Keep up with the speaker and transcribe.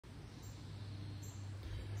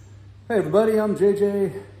Hey everybody, I'm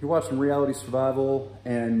JJ. You're watching Reality Survival,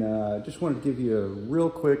 and just wanted to give you a real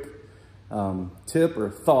quick tip or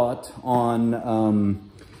thought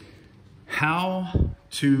on how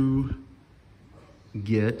to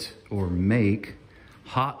get or make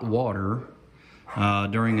hot water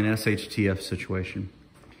during an SHTF situation.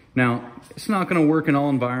 Now, it's not going to work in all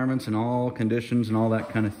environments and all conditions and all that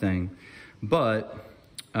kind of thing, but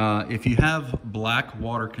if you have black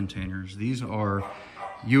water containers, these are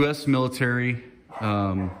U.S. military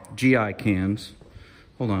GI cans.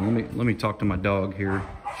 Hold on, let me talk to my dog here.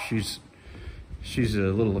 She's a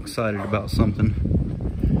little excited about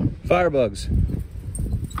something. Firebugs,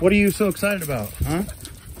 what are you so excited about, huh?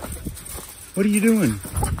 What are you doing?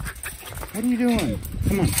 What are you doing?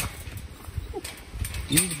 Come on.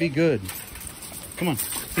 You need to be good. Come on,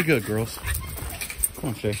 be good, girls. Come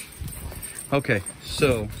on, Shay. Okay,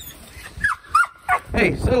 so,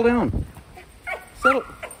 hey, settle down.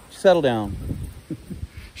 Settle down.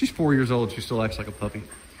 She's 4 years old. She still acts like a puppy.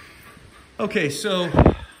 Okay, so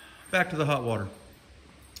back to the hot water.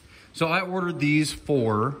 So I ordered these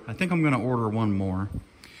 4. I think I'm going to order one more.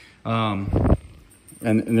 And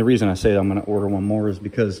the reason I say I'm going to order one more is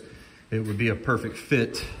because it would be a perfect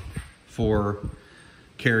fit for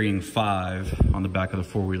carrying 5 on the back of the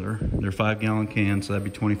four-wheeler. They're 5-gallon cans, so that'd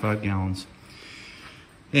be 25 gallons.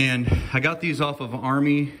 And I got these off of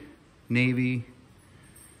Army, Navy,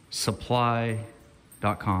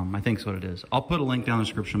 supply.com. I think that's what it is. I'll put a link down in the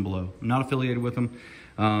description below. I'm not affiliated with them.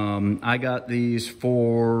 I got these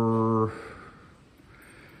for,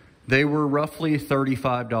 they were roughly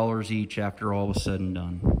 $35 each after all was said and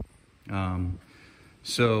done.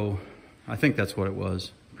 So I think that's what it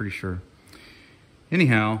was, pretty sure.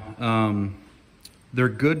 Anyhow, they're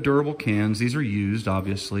good durable cans. These are used,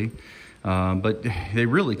 obviously, but they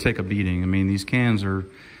really take a beating. I mean, these cans are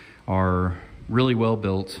really well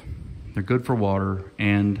built. They're good for water,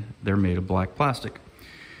 and they're made of black plastic.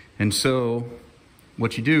 And so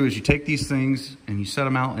what you do is you take these things and you set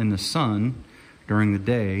them out in the sun during the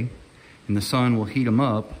day, and the sun will heat them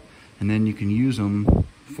up, and then you can use them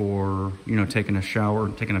for, you know, taking a shower,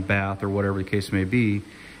 taking a bath, or whatever the case may be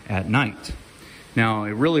at night. Now,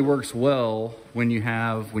 it really works well when you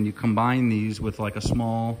combine these with like a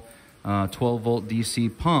small 12-volt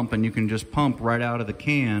DC pump, and you can just pump right out of the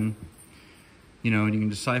can. You know, and you can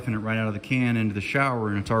just siphon it right out of the can into the shower,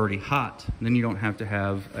 and it's already hot. And then you don't have to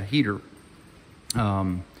have a heater.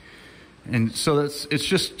 And so it's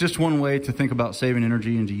just one way to think about saving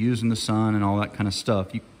energy and to using the sun and all that kind of stuff.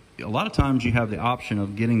 A lot of times you have the option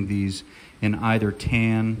of getting these in either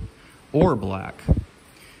tan or black.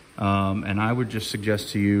 And I would just suggest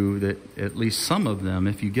to you that at least some of them,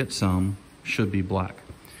 if you get some, should be black.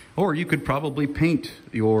 Or you could probably paint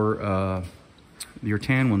your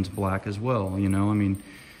tan ones black as well, you know. I mean,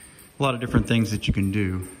 a lot of different things that you can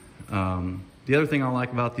do. The other thing I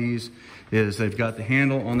like about these is they've got the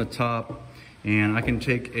handle on the top, and I can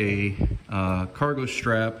take a cargo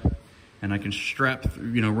strap, and I can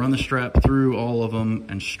run the strap through all of them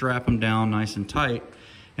and strap them down nice and tight.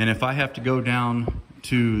 And if I have to go down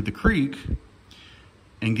to the creek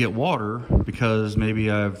and get water because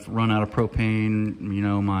maybe I've run out of propane, you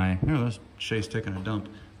know, that's Shay's taking a dump.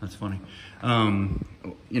 That's funny.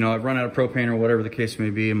 You know, I've run out of propane or whatever the case may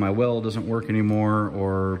be, and my well doesn't work anymore,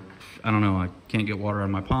 or I don't know, I can't get water out of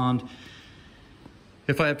my pond.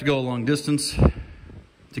 If I have to go a long distance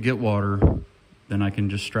to get water, then I can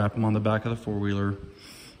just strap them on the back of the four-wheeler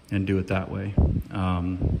and do it that way.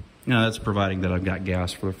 You know, that's providing that I've got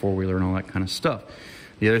gas for the four-wheeler and all that kind of stuff.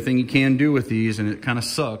 The other thing you can do with these, and it kind of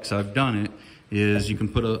sucks, I've done it, is you can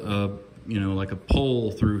put you know, like a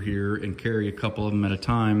pole through here and carry a couple of them at a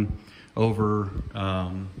time over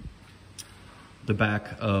the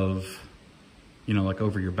back of, you know, like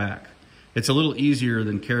over your back. It's a little easier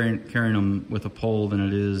than carrying them with a pole than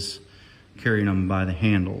it is carrying them by the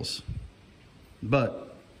handles.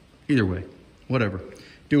 But either way, whatever.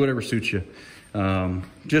 Do whatever suits you.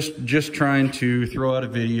 Just trying to throw out a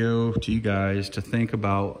video to you guys to think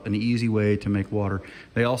about an easy way to make water.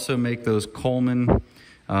 They also make those Coleman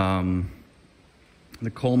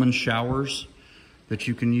showers that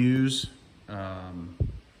you can use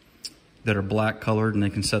that are black colored, and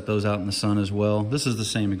they can set those out in the sun as well. This is the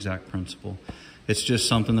same exact principle. It's just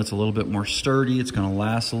something that's a little bit more sturdy. It's going to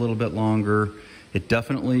last a little bit longer. It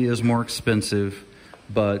definitely is more expensive,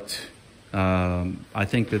 but I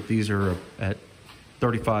think that these are at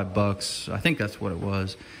 35 bucks. I think that's what it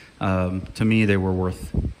was. To me, they were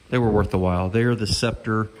worth the while. They are the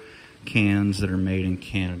Scepter cans that are made in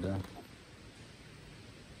Canada.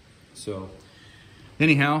 So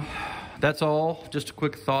anyhow, that's all. Just a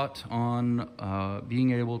quick thought on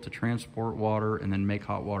being able to transport water and then make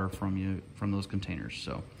hot water from those containers.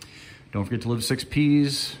 So don't forget to live 6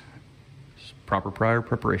 Ps. Proper prior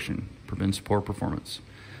preparation prevents poor performance.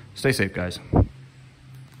 Stay safe, guys.